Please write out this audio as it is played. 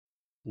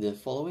The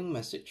following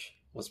message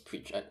was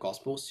preached at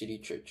Gospel City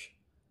Church,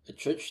 a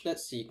church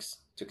that seeks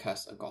to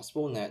cast a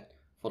gospel net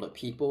for the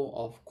people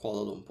of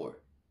Kuala Lumpur.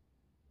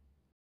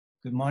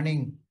 Good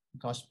morning,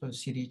 Gospel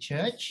City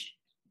Church.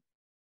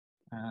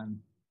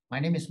 My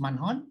name is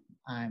Manhon.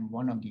 I'm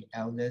one of the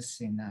elders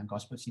in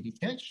Gospel City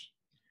Church.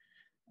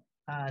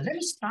 Let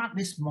me start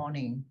this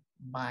morning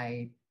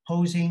by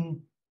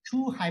posing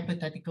two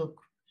hypothetical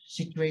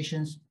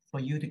situations for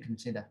you to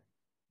consider.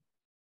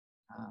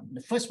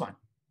 The first one,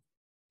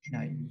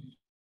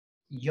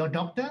 your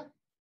doctor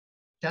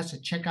does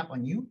a checkup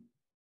on you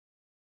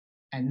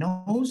and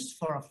knows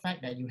for a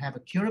fact that you have a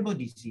curable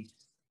disease.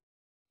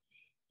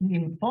 He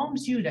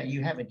informs you that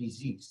you have a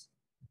disease,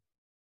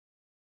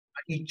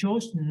 but he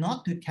chose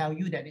not to tell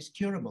you that it's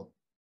curable.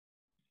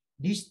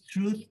 This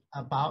truth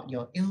about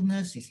your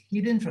illness is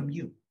hidden from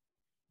you,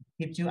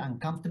 keeps you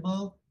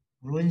uncomfortable,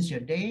 ruins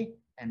your day,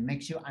 and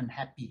makes you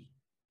unhappy.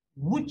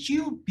 Would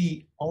you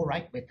be all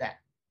right with that?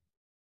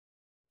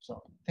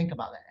 So think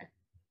about that.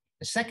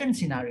 The second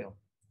scenario,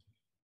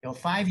 your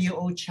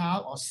 5-year-old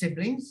child or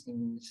siblings,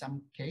 in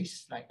some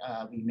case, like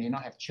we may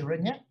not have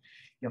children yet,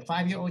 your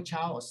 5-year-old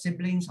child or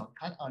siblings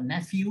or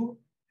nephew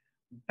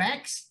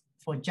begs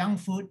for junk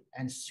food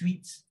and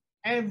sweets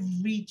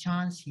every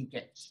chance he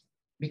gets,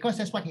 because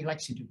that's what he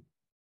likes to do.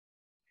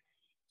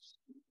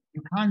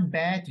 You can't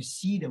bear to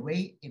see the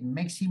way it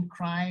makes him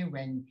cry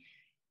when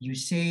you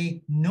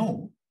say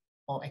no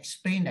or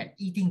explain that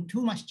eating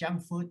too much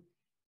junk food,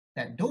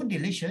 that though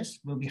delicious,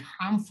 will be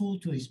harmful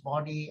to his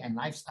body and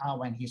lifestyle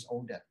when he's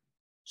older.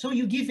 So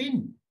you give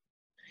in.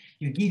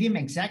 You give him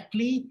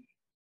exactly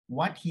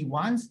what he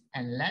wants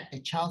and let the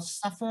child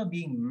suffer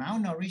being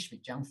malnourished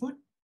with junk food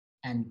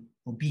and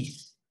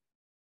obese.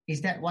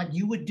 Is that what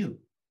you would do?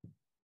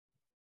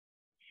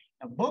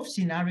 Now, both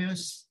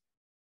scenarios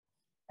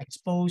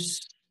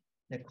expose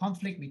the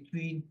conflict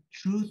between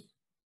truth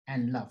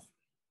and love.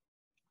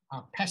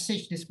 Our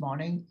passage this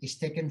morning is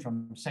taken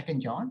from 2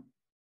 John.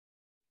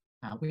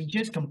 We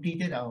just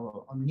completed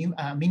our new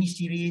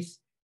mini-series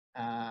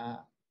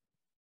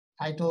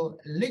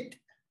titled Lit,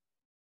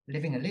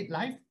 Living a Lit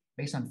Life,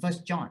 based on 1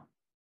 John.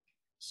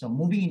 So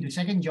moving into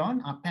 2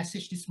 John, our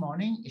passage this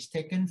morning is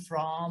taken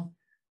from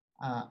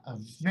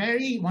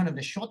one of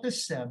the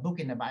shortest book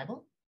in the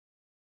Bible.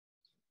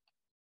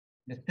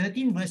 The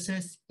 13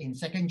 verses in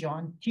 2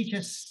 John teach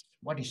us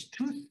what is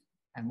truth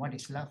and what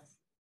is love,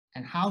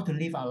 and how to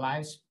live our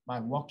lives by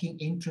walking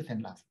in truth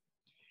and love.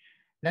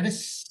 Let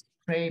us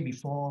pray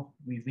before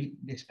we read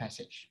this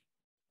passage.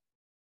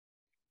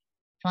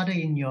 Father,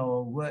 in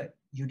your word,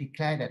 you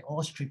declare that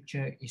all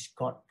scripture is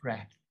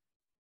God-breathed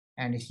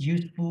and is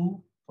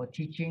useful for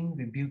teaching,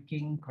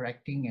 rebuking,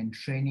 correcting, and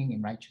training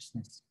in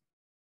righteousness.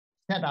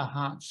 Set our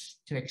hearts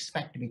to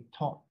expect to be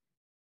taught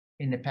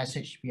in the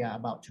passage we are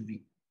about to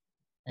read.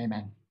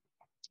 Amen.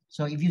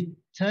 So if you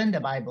turn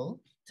your Bible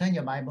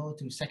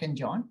to 2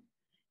 John,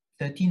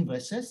 13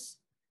 verses.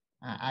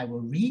 I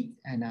will read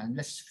and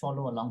let's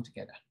follow along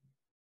together.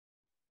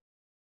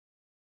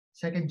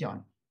 2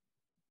 John.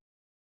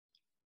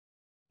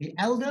 The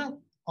elder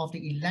of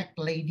the elect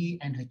lady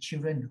and her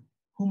children,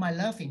 whom I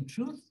love in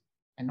truth,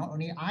 and not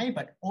only I,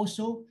 but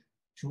also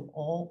to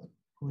all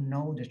who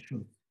know the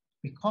truth,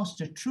 because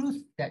the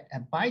truth that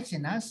abides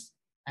in us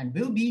and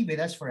will be with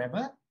us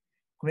forever,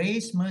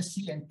 grace,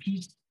 mercy, and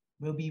peace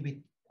will be with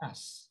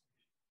us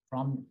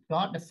from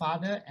God the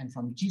Father and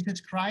from Jesus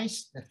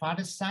Christ, the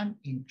Father's Son,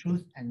 in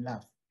truth and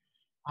love.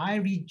 I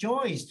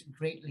rejoiced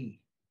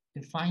greatly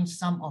to find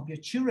some of your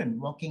children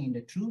walking in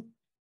the truth,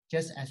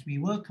 just as we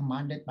were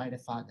commanded by the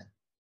Father.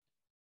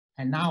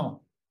 And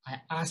now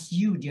I ask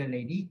you, dear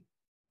lady,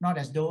 not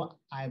as though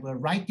I were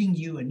writing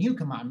you a new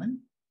commandment,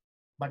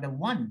 but the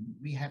one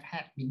we have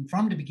had been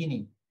from the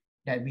beginning,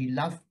 that we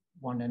love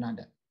one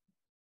another.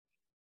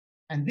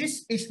 And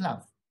this is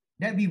love,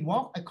 that we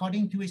walk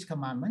according to his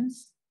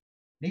commandments.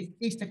 This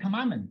is the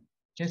commandment,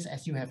 just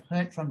as you have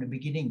heard from the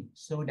beginning,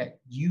 so that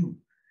you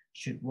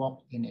should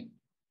walk in it.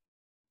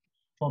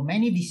 For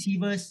many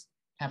deceivers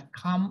have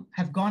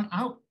gone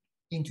out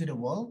into the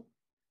world,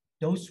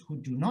 those who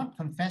do not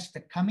confess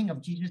the coming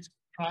of Jesus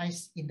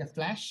Christ in the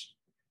flesh.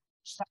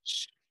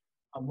 Such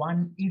a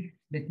one is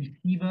the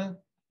deceiver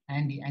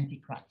and the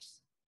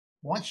Antichrist.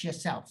 Watch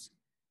yourselves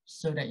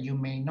so that you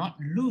may not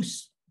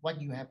lose what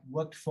you have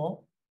worked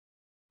for,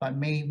 but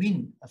may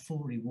win a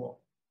full reward.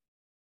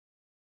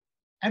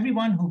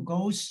 Everyone who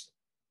goes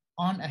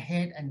on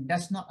ahead and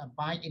does not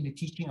abide in the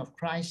teaching of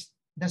Christ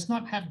does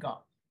not have God.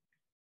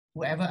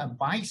 Whoever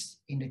abides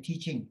in the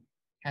teaching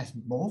has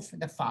both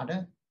the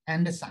Father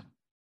and the Son.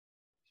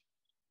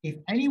 If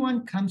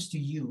anyone comes to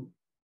you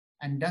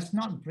and does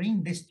not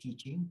bring this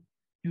teaching,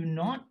 do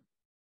not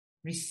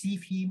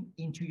receive him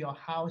into your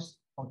house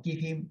or give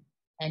him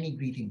any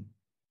greeting.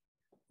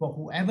 For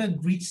whoever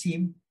greets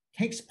him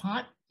takes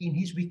part in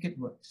his wicked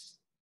works.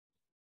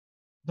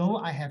 Though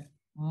I have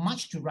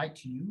much to write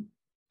to you,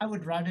 I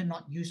would rather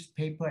not use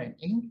paper and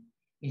ink.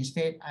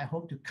 Instead, I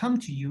hope to come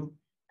to you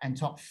and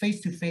talk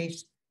face to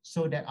face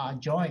so that our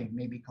joy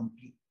may be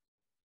complete.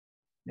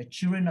 The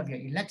children of your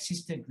elect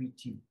sister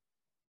greet you.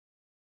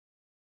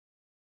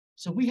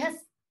 So we have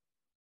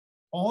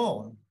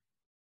all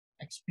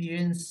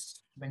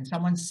experienced when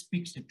someone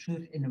speaks the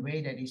truth in a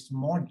way that is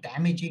more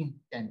damaging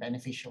than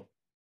beneficial.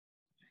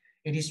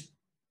 It is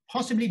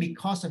possibly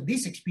because of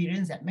this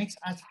experience that makes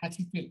us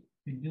hesitate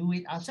to do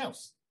it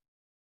ourselves.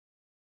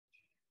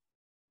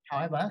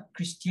 However,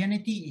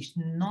 Christianity is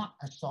not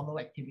a solo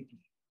activity.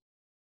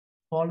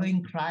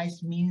 Following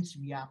Christ means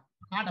we are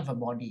part of a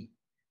body.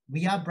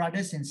 We are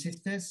brothers and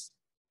sisters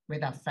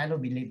with our fellow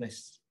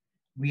believers.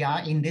 We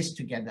are in this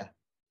together.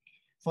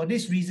 For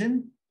this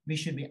reason, we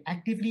should be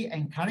actively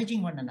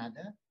encouraging one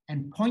another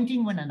and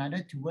pointing one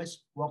another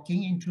towards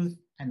walking in truth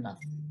and love.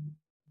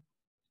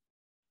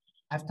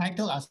 I've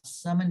titled our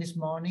sermon this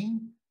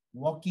morning,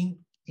 Walking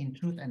in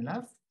Truth and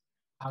Love.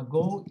 Our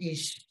goal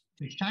is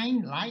to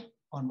shine light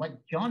on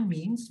what John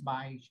means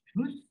by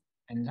truth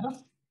and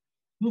love,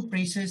 two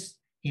phrases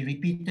he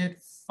repeated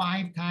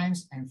 5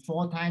 times and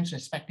 4 times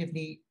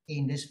respectively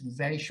in this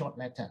very short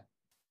letter.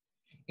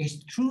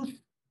 Is truth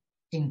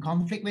in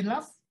conflict with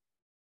love?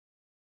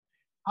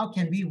 How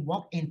can we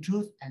walk in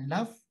truth and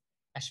love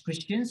as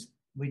Christians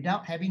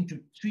without having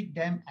to treat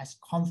them as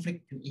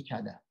conflict to each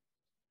other?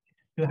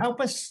 To help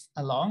us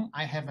along,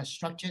 I have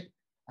structured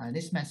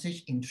this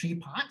message in 3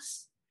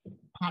 parts.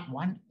 Part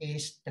 1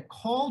 is the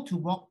call to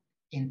walk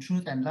in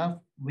truth and love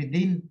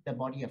within the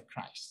body of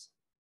Christ.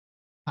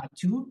 Part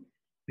 2,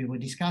 we will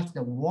discuss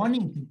the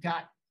warning to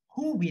guard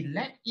who we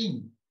let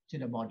in to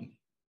the body.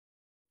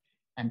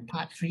 And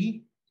part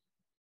 3,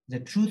 the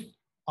truth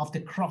of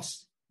the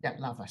cross that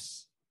loves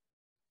us.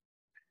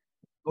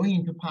 Going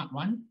into part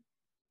 1,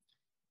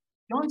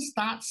 John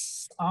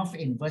starts off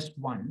in verse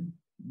 1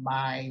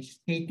 by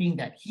stating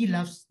that he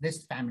loves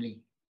this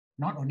family,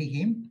 not only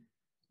him,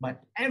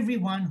 but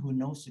everyone who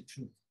knows the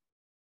truth.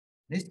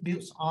 This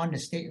builds on the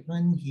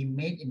statement he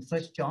made in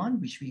 1 John,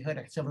 which we heard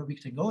several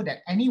weeks ago, that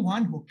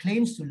anyone who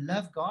claims to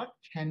love God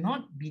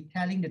cannot be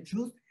telling the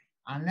truth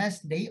unless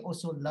they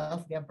also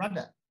love their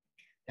brother.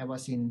 That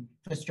was in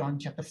 1 John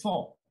chapter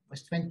 4,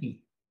 verse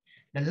 20.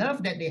 The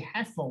love that they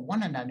have for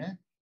one another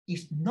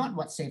is not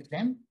what saves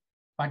them,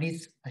 but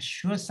is a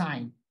sure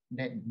sign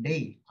that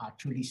they are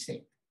truly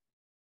saved.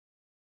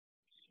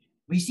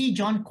 We see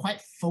John quite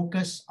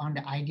focused on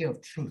the idea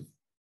of truth,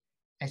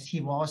 as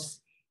he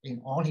was in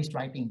all his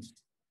writings.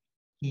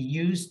 He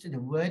used the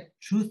word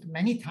truth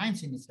many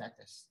times in his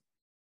letters.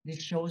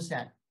 This shows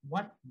that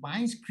what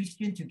binds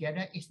Christians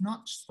together is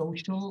not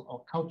social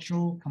or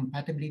cultural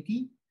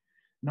compatibility,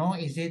 nor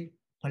is it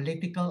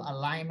political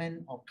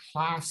alignment or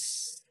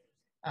class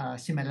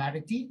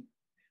similarity.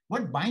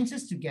 What binds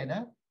us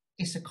together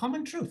is a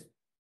common truth.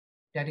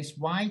 That is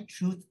why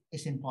truth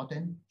is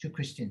important to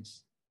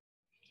Christians.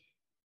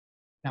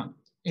 Now,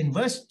 in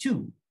verse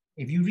 2,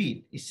 if you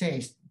read, it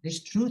says,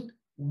 this truth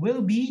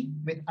will be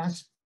with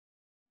us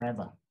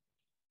forever.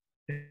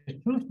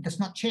 The truth does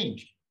not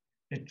change.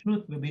 The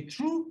truth will be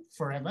true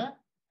forever,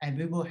 and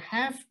we will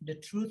have the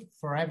truth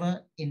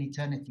forever in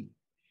eternity.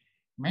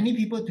 Many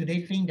people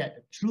today think that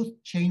the truth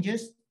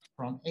changes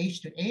from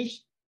age to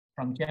age,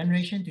 from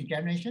generation to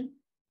generation,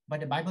 but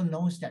the Bible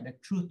knows that the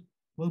truth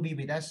will be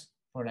with us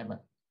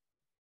forever.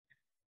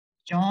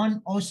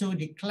 John also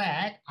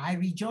declared, I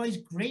rejoice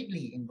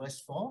greatly in verse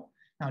 4.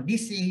 Now,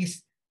 this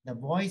is the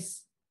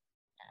voice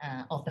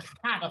of the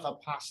heart of a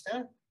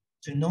pastor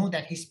to know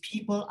that his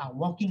people are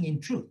walking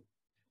in truth.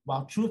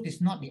 While truth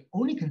is not the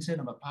only concern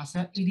of a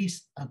pastor, it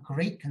is a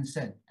great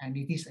concern, and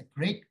it is a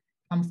great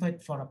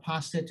comfort for a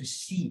pastor to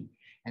see,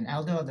 an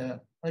elder of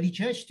the early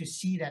church to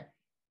see that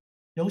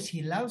those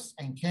he loves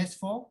and cares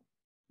for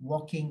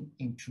walking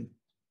in truth.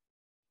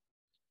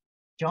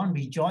 John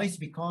rejoiced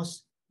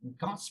because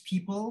God's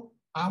people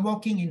are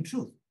walking in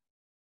truth.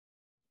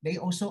 They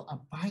also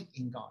abide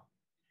in God.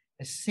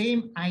 The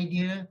same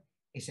idea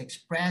is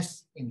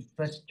expressed in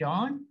 1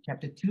 John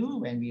chapter 2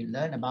 when we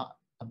learn about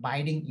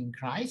abiding in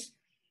Christ.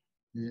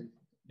 The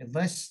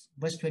verse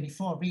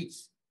 24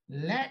 reads,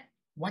 let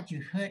what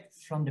you heard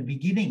from the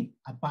beginning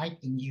abide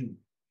in you.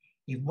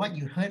 If what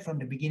you heard from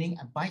the beginning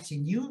abides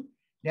in you,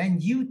 then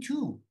you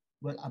too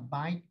will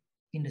abide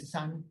in the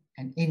Son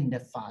and in the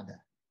Father.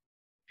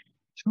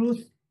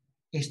 Truth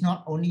is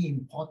not only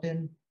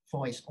important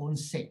for its own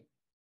sake,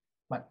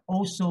 but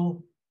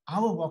also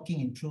our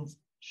walking in truth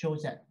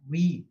shows that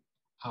we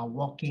are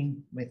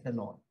walking with the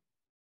Lord.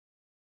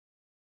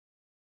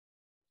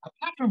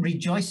 Apart from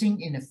rejoicing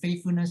in the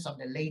faithfulness of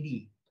the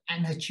lady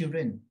and her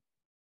children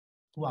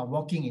who are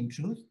walking in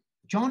truth,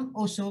 John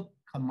also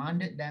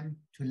commanded them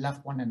to love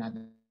one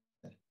another.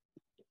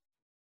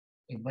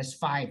 In verse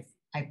 5,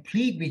 I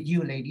plead with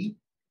you, lady,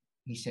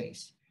 he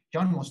says.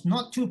 John was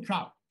not too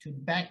proud to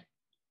beg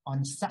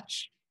on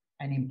such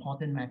an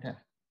important matter,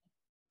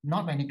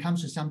 not when it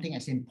comes to something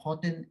as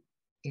important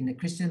in the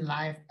Christian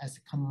life as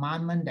a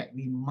commandment that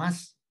we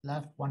must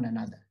love one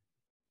another.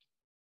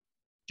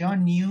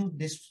 John knew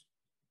this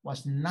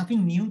was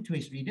nothing new to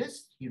his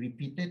readers. He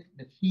repeated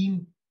the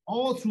theme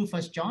all through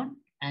 1 John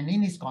and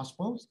in his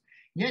Gospels,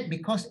 yet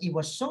because it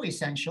was so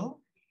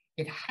essential,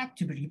 it had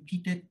to be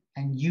repeated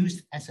and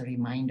used as a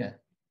reminder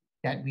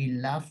that we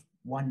love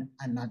one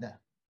another.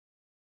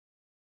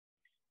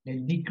 The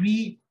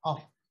degree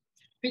of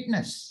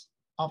fitness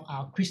of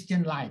our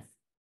Christian life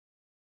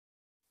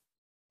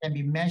can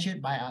be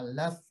measured by our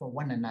love for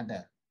one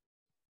another.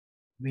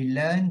 We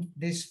learned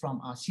this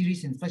from our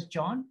series in 1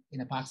 John in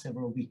the past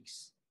several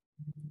weeks.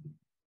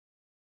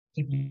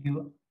 If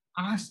you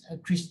ask a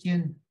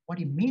Christian what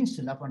it means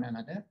to love one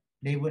another,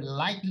 they would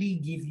likely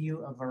give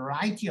you a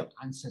variety of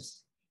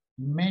answers,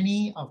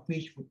 many of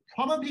which would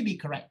probably be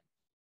correct.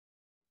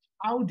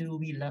 How do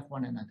we love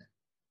one another?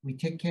 We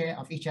take care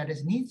of each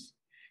other's needs.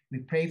 We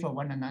pray for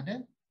one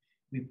another.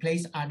 We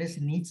place others'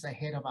 needs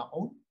ahead of our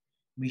own.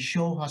 We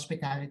show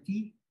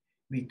hospitality.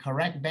 We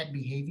correct bad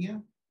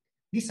behavior.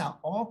 These are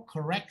all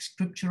correct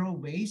scriptural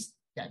ways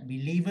that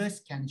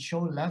believers can show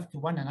love to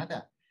one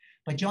another.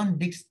 But John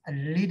digs a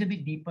little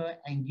bit deeper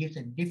and gives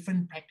a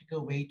different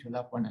practical way to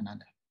love one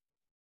another.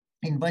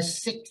 In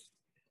verse 6,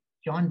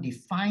 John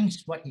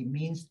defines what he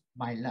means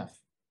by love.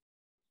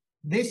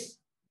 This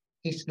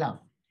is love,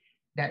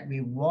 that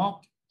we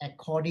walk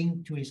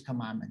according to his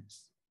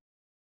commandments.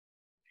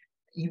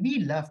 If we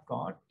love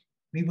God,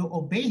 we will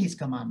obey his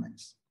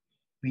commandments.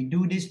 We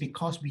do this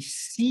because we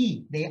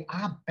see they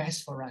are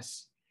best for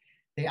us.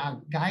 They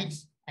are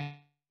guides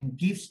and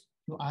gifts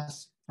to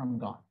us from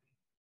God.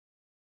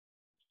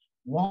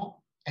 Walk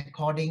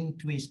according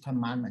to his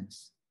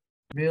commandments.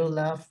 Real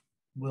love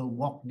will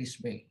walk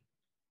this way.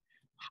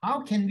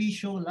 How can we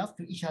show love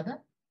to each other?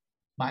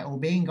 By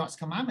obeying God's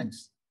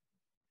commandments.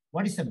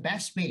 What is the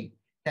best way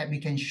that we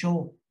can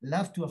show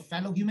love to a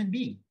fellow human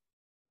being?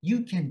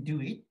 You can do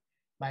it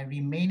by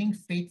remaining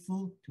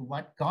faithful to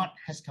what God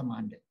has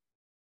commanded.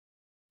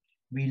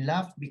 We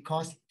love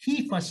because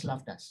he first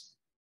loved us.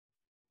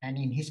 And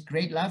in his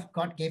great love,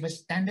 God gave us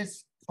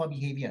standards for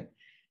behavior.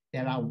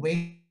 There are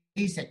ways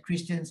that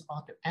Christians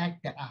ought to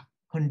act that are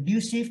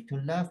conducive to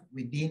love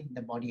within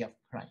the body of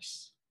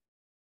Christ.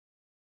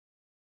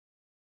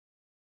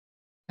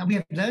 Now, we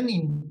have learned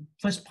in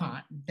first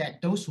part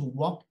that those who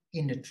walk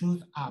in the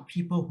truth are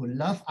people who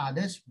love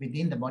others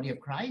within the body of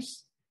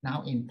Christ.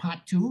 Now, in part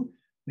 2,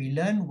 we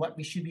learn what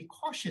we should be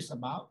cautious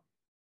about,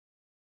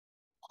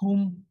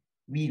 whom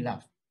we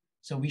love.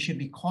 So we should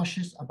be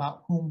cautious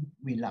about whom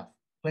we love.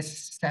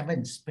 Verse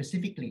 7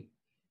 specifically,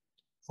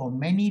 for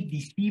many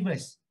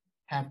deceivers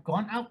have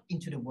gone out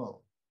into the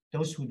world,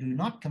 those who do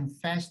not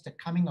confess the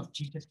coming of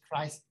Jesus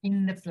Christ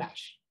in the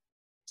flesh.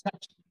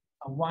 Such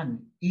a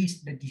one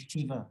is the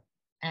deceiver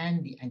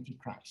and the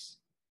Antichrist.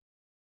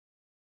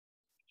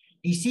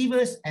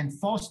 Deceivers and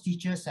false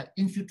teachers have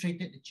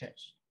infiltrated the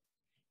church.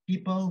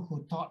 People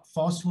who taught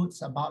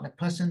falsehoods about the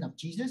person of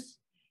Jesus,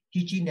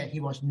 teaching that he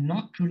was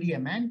not truly a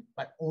man,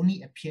 but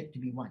only appeared to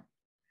be one.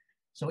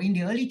 So in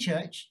the early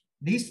church,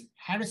 this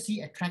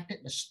heresy attracted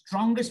the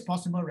strongest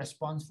possible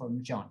response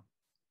from John.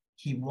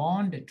 He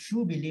warned the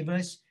true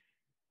believers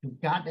to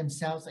guard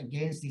themselves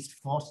against these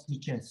false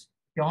teachers.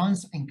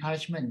 John's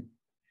encouragement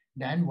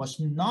then was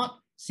not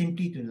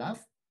simply to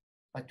love,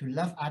 but to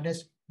love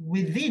others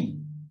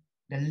within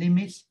the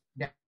limits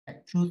that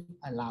truth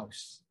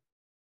allows.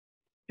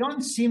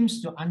 John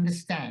seems to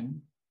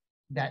understand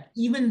that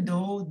even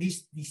though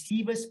these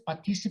deceivers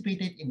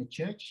participated in the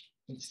church,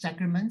 its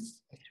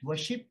sacraments, its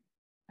worship,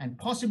 and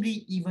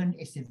possibly even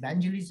its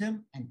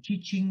evangelism and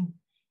teaching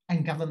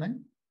and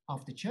government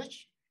of the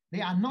church,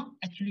 they are not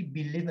actually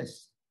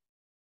believers.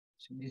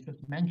 So this was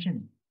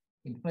mentioned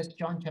in 1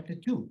 John chapter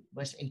 2,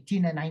 verse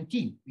 18 and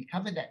 19. We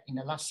covered that in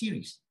the last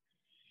series.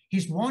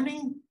 His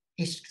warning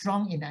is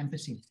strong in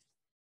emphasis.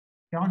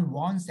 John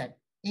warns that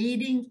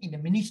aiding in the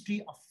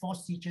ministry of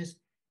false teachers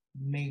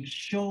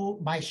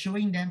by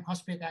showing them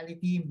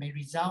hospitality may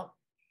result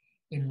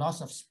in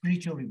loss of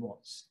spiritual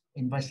rewards.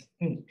 In verse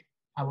 8,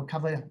 I will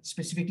cover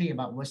specifically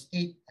about verse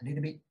 8 a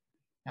little bit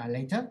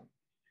later.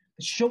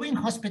 Showing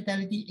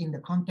hospitality in the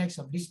context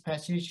of this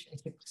passage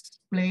is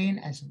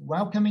explained as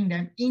welcoming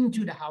them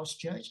into the house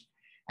church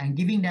and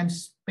giving them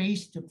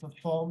space to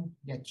perform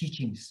their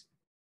teachings.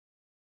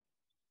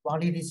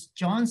 While it is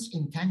John's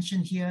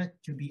intention here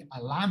to be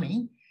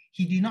alarming,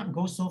 he did not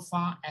go so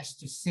far as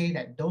to say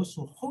that those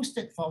who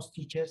hosted false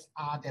teachers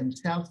are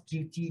themselves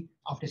guilty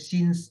of the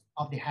sins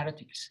of the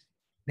heretics.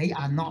 They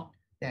are not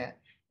the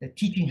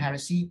teaching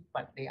heresy,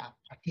 but they are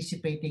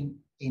participating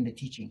in the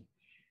teaching.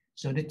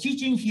 So the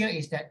teaching here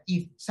is that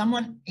if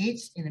someone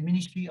aids in the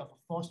ministry of a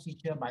false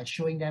teacher by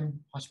showing them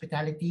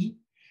hospitality,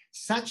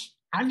 such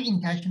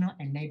unintentional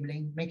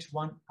enabling makes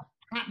one a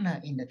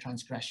partner in the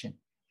transgression.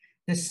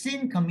 The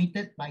sin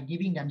committed by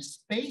giving them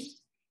space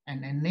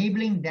and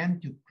enabling them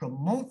to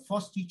promote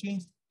false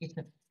teachings is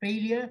a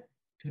failure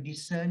to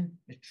discern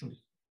the truth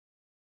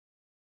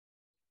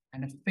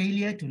and a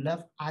failure to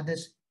love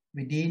others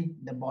within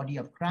the body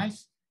of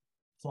Christ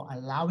for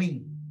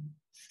allowing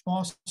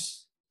false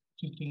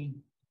teaching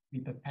to be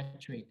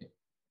perpetuated.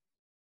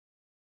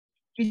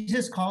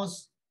 Jesus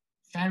calls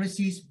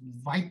Pharisees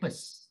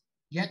vipers,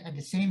 yet at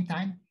the same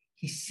time,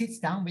 he sits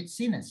down with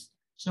sinners.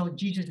 So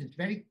Jesus is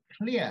very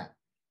clear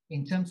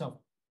in terms of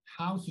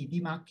how he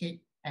demarcates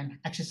and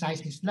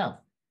exercises his love.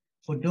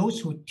 For those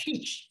who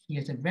teach, he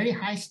has a very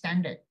high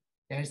standard.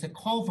 There is a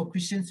call for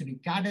Christians to be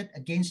guarded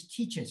against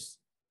teachers.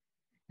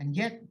 and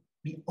yet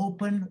be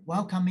open,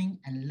 welcoming,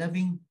 and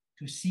loving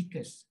to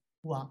seekers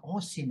who are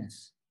all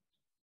sinners,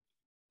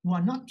 who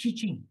are not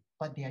teaching,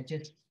 but they are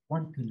just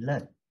want to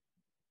learn.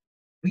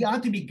 We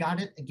are to be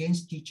guarded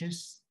against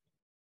teachers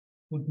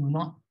who do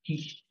not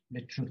teach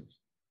the truth.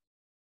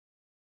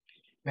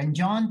 When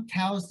John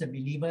tells the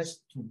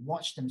believers to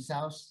watch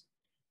themselves,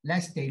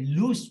 lest they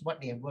lose what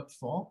they have worked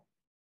for,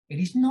 it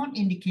is not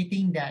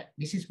indicating that,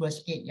 this is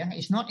verse 8, yeah?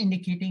 It's not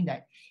indicating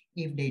that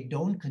if they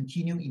don't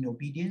continue in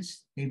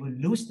obedience, they will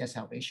lose their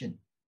salvation.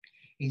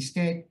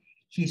 Instead,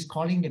 he's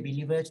calling the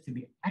believers to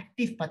be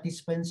active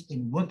participants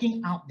in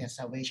working out their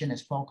salvation,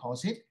 as Paul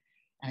calls it,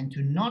 and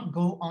to not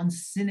go on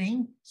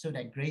sinning so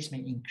that grace may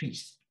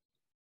increase.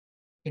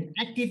 In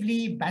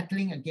actively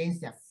battling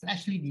against their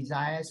fleshly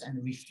desires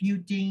and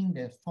refuting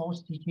the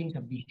false teachings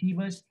of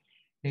deceivers,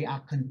 they are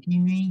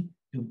continuing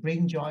to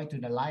bring joy to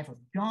the life of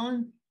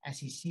John as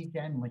he sees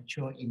them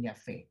mature in their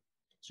faith.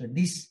 So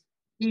this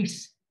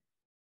is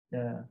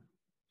the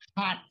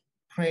heart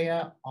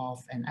prayer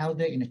of an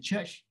elder in a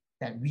church,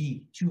 that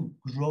we too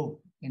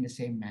grow in the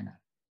same manner.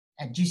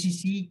 At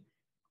GCC,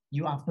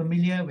 you are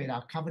familiar with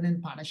our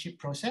covenant partnership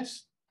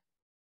process.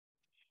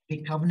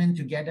 We covenant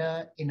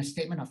together in a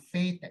statement of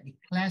faith that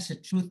declares the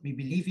truth we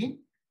believe in.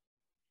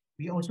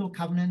 We also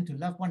covenant to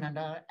love one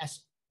another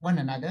as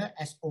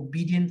an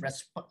obedient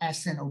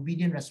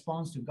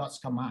response to God's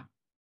command.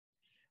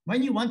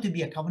 When you want to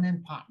be a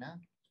covenant partner,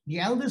 the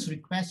elders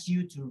request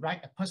you to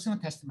write a personal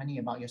testimony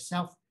about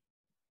yourself,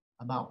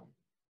 about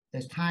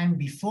the time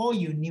before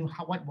you knew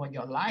what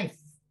your life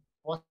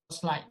was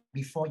like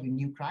before you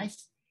knew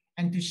Christ,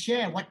 and to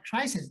share what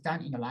Christ has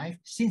done in your life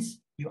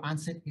since you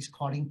answered his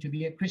calling to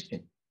be a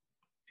Christian.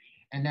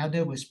 An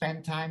elder will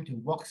spend time to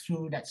walk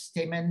through that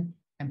statement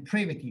and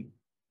pray with you.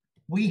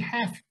 We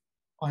have,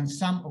 on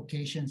some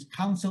occasions,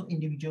 counseled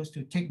individuals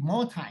to take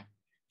more time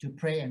to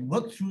pray and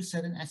work through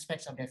certain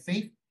aspects of their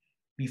faith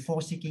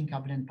before seeking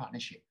covenant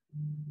partnership.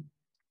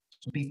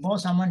 So before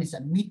someone is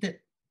admitted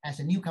as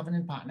a new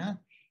covenant partner,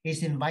 he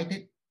is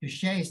invited to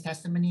share his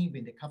testimony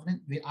with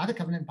other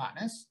covenant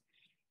partners.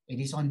 It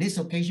is on this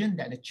occasion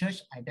that the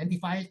church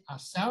identifies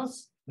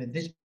ourselves with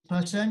this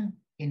person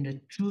in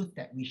the truth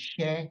that we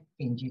share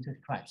in Jesus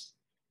Christ.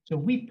 So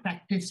we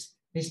practice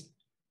this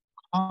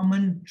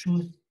common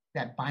truth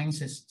that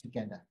binds us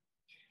together.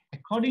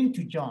 According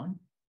to John,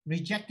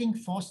 rejecting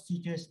false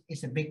teachers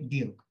is a big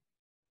deal.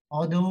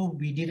 Although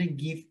he didn't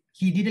give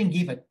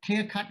a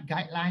clear-cut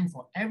guideline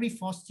for every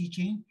false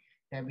teaching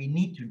that we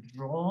need to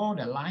draw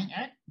the line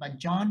at, but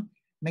John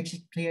makes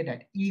it clear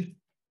that if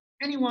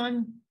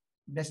anyone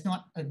does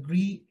not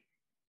agree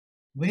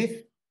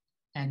with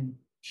and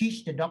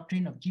teach the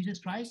doctrine of Jesus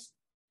Christ,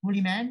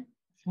 fully man,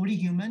 fully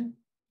human,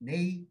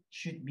 they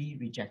should be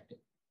rejected.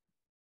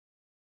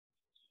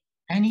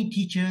 Any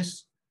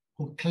teachers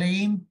who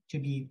claim to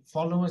be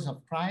followers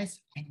of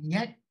Christ and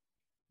yet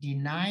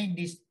deny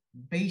this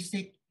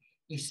basic,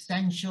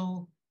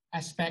 essential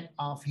aspect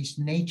of his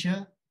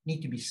nature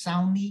need to be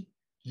soundly,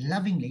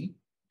 lovingly,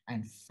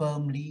 and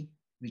firmly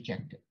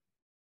rejected.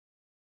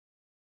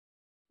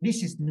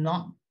 This is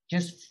not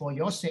just for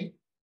your sake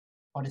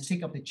or the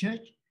sake of the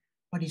church,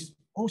 but it's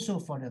also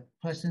for the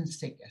person's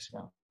sake as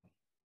well.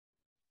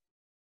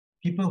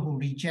 People who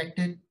reject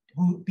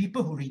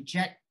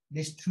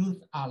this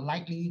truth are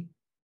likely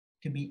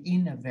to be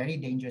in a very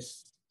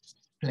dangerous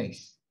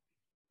place.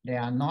 They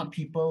are not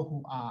people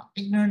who are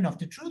ignorant of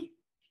the truth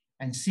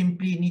and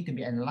simply need to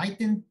be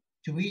enlightened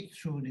to it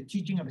through the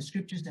teaching of the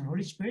scriptures and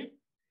Holy Spirit.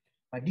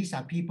 But these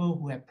are people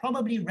who have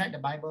probably read the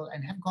Bible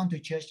and have gone to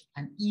church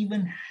and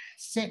even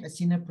said a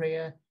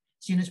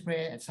sinner's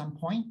prayer at some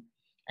point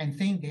and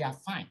think they are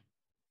fine.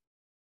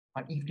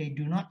 But if they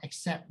do not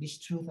accept this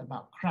truth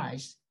about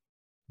Christ,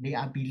 they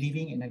are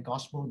believing in a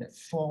gospel that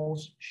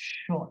falls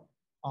short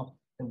of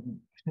the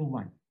true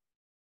one,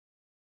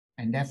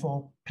 and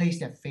therefore place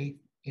their faith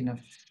in a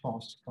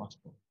false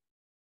gospel.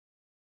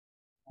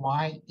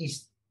 Why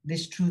is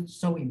this truth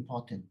so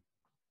important?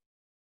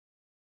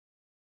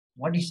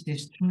 What is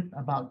this truth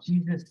about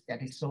Jesus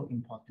that is so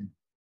important?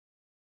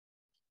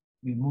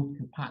 We move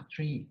to part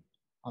 3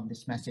 of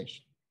this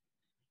message.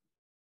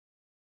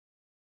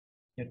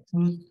 The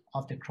truth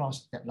of the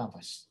cross that loves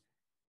us.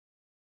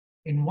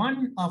 In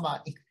one of our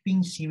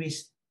Exping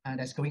series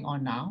that's going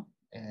on now,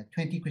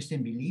 20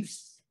 Christian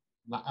Beliefs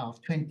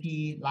of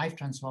 20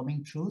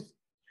 life-transforming truths,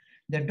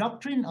 the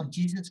doctrine of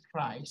Jesus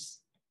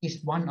Christ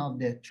is one of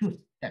the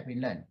truths that we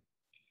learn.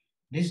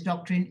 This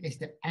doctrine is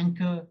the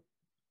anchor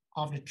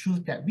of the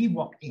truth that we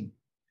walk in.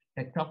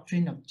 The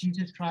doctrine of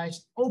Jesus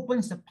Christ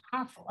opens the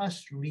path for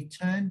us to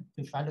return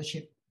to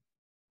fellowship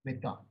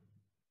with God.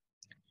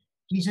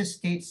 John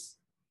states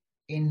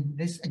in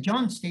this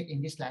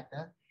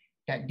letter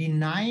that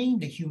denying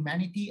the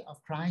humanity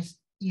of Christ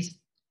is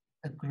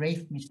a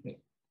grave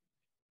mistake.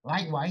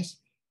 Likewise,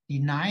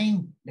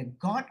 denying the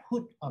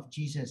godhood of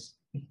Jesus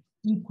is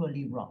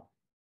equally wrong.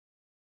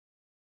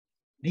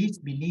 These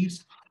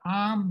beliefs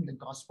harm the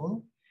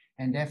gospel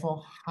and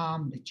therefore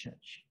harm the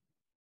church.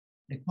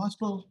 The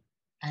gospel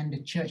and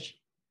the church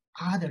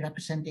are the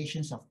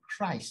representations of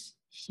Christ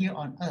here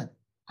on earth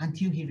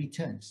until he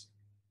returns.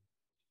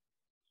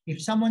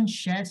 If someone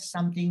shares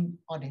something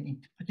or an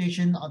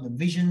interpretation of the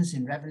visions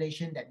in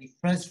Revelation that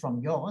differs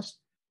from yours,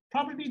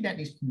 probably that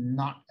is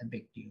not a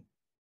big deal.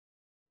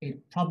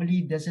 It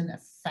probably doesn't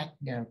affect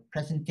their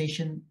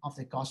presentation of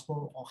the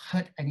gospel or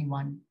hurt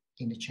anyone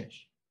in the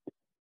church.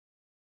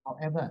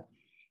 However,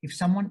 if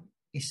someone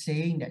is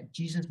saying that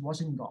Jesus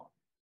wasn't God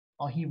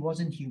or he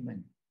wasn't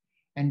human,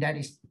 and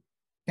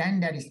then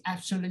that is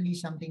absolutely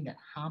something that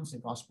harms the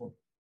gospel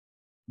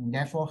and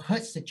therefore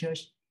hurts the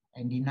church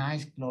and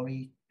denies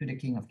glory to the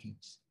King of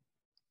Kings.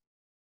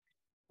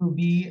 To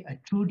be a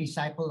true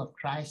disciple of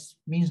Christ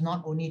means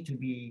not only to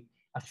be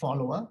a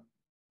follower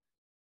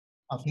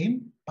of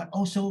him, but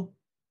also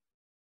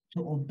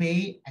to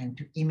obey and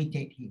to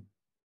imitate him.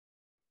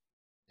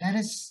 Let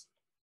us,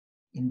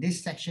 in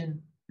this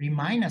section,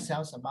 remind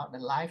ourselves about the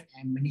life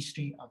and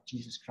ministry of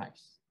Jesus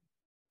Christ,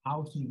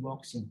 how he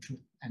walks in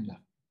truth and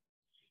love.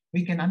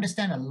 We can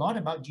understand a lot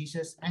about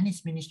Jesus and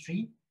his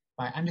ministry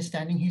by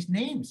understanding his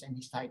names and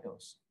his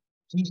titles.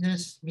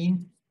 Jesus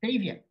means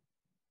Savior.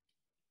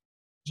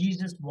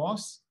 Jesus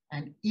was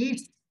and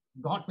is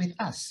God with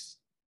us.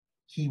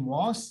 He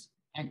was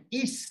and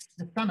is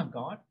the Son of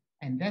God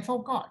and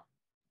therefore God.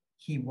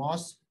 He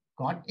was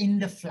God in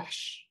the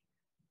flesh.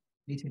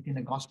 This is in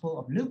the Gospel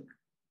of Luke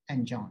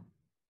and John.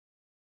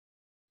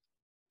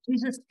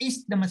 Jesus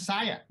is the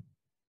Messiah.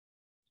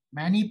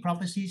 Many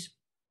prophecies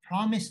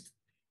promised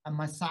a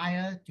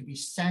Messiah to be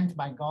sent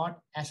by God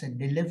as a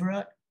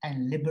deliverer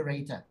and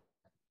liberator.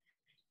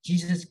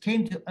 Jesus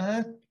came to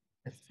earth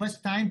the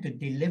first time to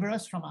deliver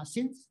us from our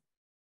sins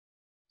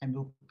and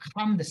will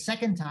come the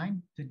second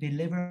time to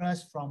deliver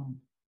us from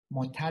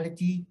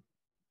mortality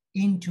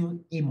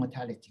into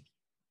immortality.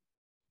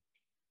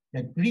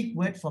 The Greek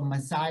word for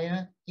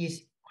Messiah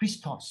is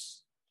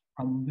Christos,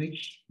 from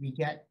which we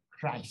get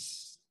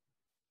Christ.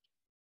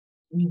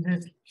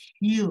 Jesus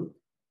healed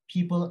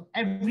people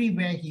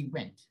everywhere he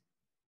went,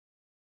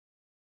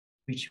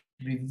 which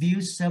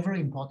reveals several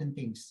important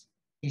things.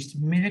 His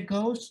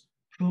miracles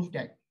prove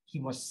that he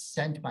was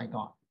sent by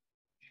God.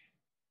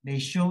 They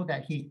show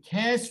that he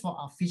cares for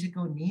our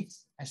physical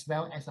needs as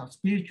well as our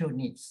spiritual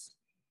needs.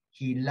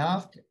 He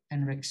loved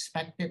and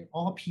respected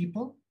all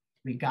people,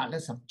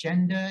 regardless of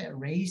gender,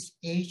 race,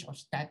 age, or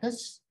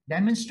status,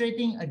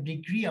 demonstrating a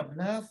degree of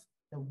love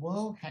the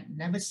world had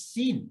never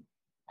seen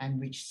and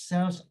which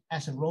serves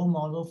as a role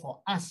model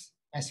for us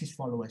as his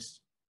followers.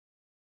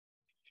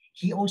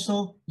 He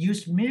also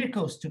used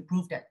miracles to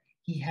prove that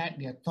he had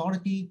the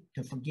authority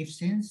to forgive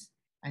sins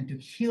and to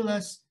heal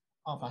us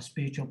of our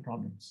spiritual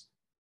problems.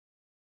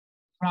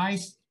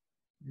 Christ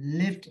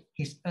lived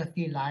his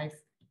earthly life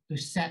to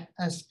set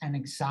us an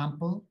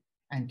example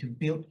and to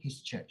build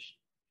his church.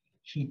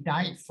 He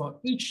died for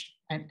each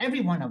and every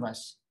one of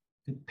us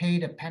to pay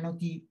the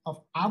penalty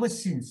of our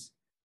sins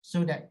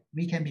so that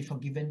we can be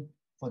forgiven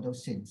for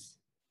those sins.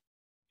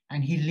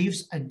 And he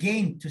lives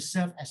again to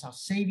serve as our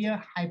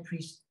Savior, High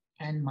Priest,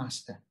 and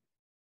Master.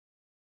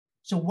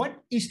 So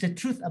what is the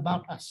truth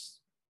about us?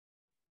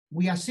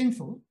 We are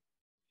sinful.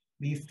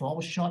 We fall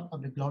short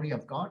of the glory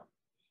of God.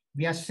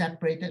 We are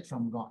separated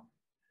from God.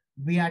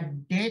 We are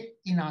dead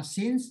in our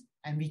sins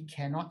and we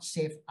cannot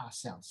save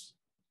ourselves.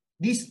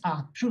 These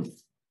are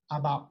truths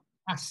about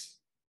us.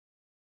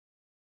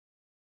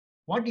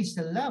 What is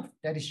the love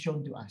that is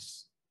shown to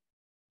us?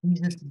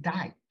 Jesus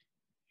died.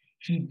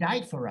 He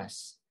died for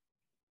us.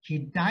 He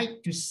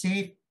died to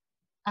save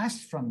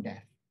us from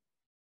death.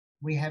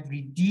 We are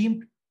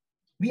redeemed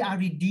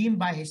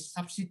by his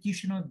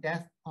substitutional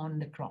death on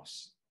the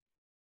cross.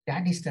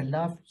 That is the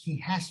love he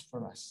has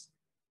for us.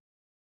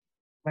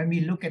 When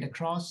we look at the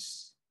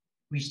cross,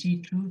 we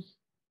see truth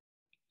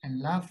and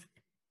love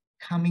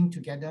coming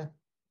together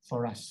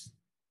for us.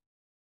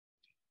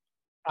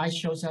 Christ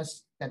shows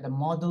us the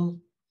model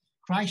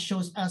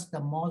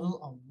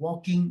of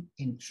walking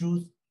in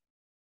truth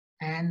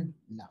and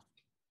love.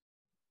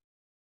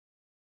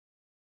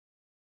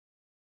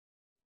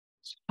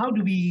 How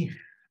do we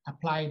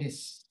apply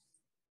this?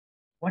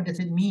 What does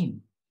it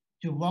mean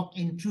to walk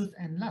in truth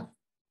and love?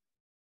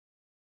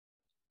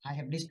 I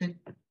have listed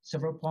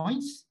several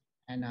points,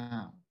 and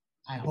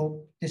I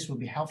hope this will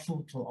be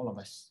helpful to all of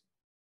us.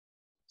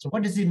 So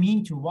what does it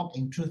mean to walk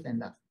in truth and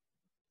love?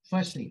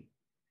 Firstly,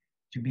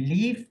 to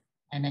believe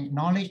and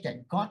acknowledge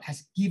that God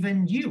has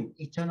given you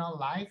eternal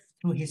life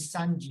through his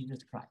Son,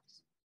 Jesus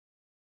Christ.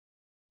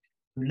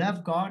 To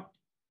love God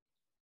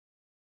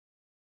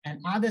and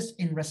others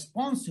in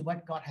response to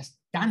what God has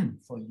done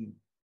for you.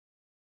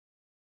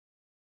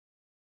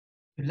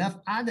 To love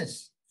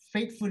others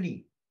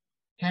faithfully,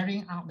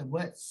 carrying out the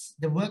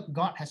work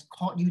God has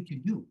called you to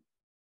do.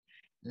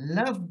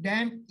 Love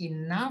them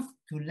enough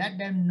to let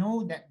them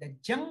know that the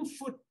junk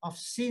food of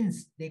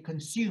sins they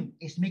consume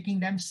is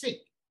making them sick.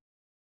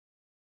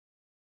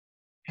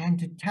 And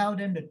to tell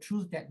them the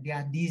truth that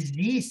their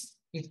disease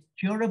is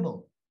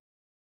curable.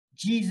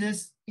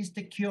 Jesus is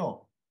the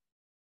cure.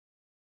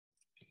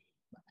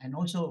 And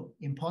also,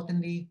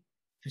 importantly,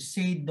 to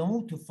say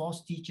no to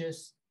false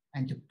teachers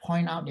and to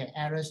point out their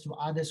errors to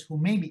others who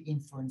may be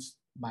influenced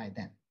by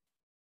them.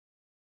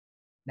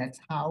 That's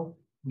how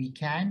we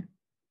can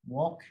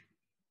walk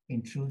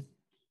in truth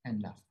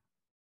and love.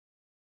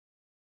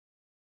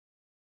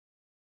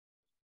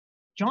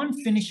 John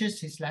finishes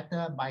his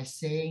letter by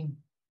saying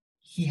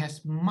he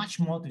has much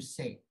more to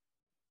say,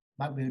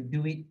 but we'll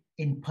do it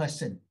in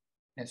person.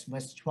 That's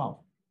verse 12.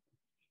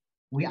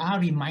 We are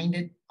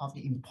reminded of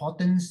the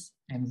importance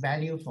and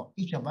value for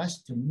each of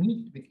us to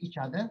meet with each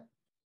other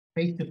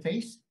face to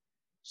face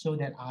so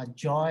that our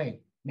joy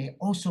may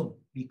also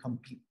be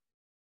complete.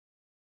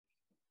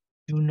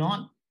 Do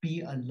not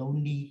be a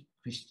lonely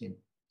Christian.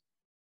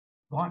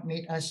 God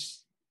made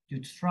us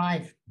to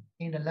thrive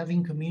in a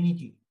loving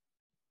community.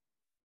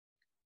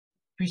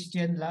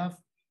 Christian love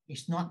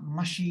is not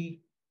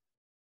mushy,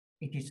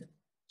 it is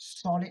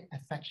solid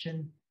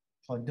affection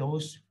for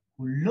those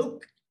who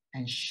look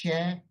and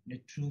share the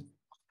truth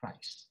of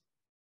Christ.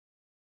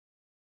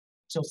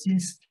 So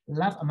since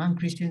love among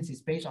Christians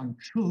is based on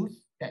truth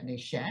that they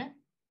share,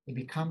 it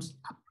becomes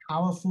a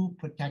powerful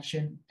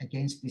protection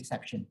against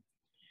deception.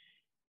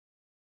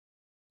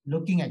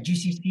 Looking at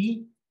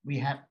GCC, we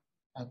have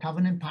a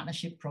covenant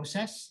partnership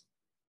process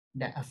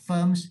that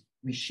affirms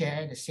we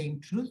share the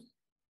same truth.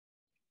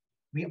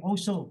 We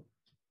also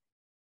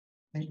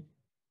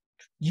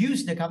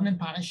use the covenant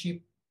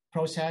partnership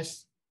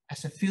process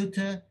as a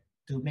filter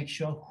to make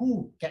sure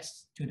who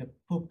gets to the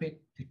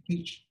pulpit to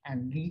teach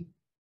and lead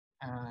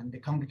the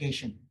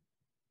congregation.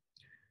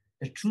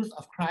 The truth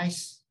of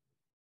Christ,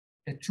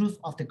 the truth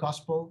of the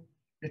gospel,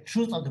 the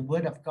truth of the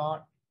word of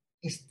God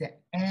is the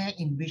air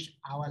in which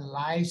our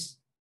lives,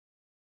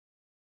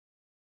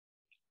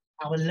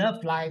 our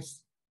love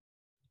lives,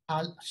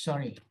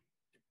 the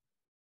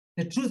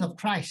truth of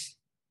Christ,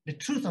 the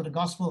truth of the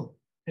gospel,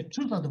 the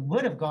truth of the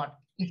word of God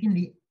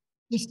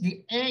is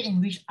the air in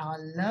which our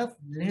love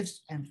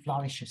lives and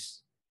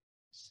flourishes.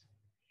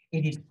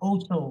 It is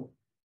also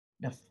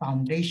the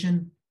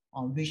foundation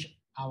on which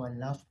our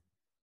love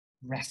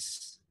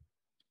rests.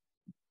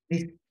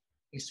 This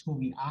is who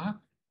we are.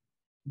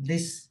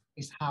 This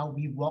is how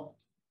we walk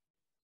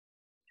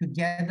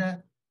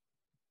together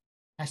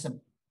as a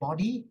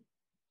body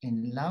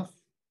in love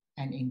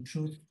and in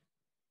truth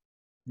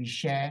we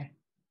share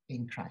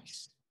in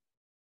Christ.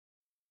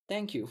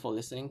 Thank you for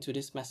listening to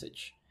this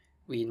message.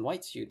 We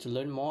invite you to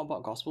learn more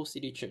about Gospel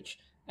City Church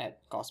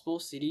at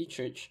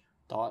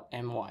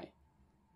gospelcitychurch.my.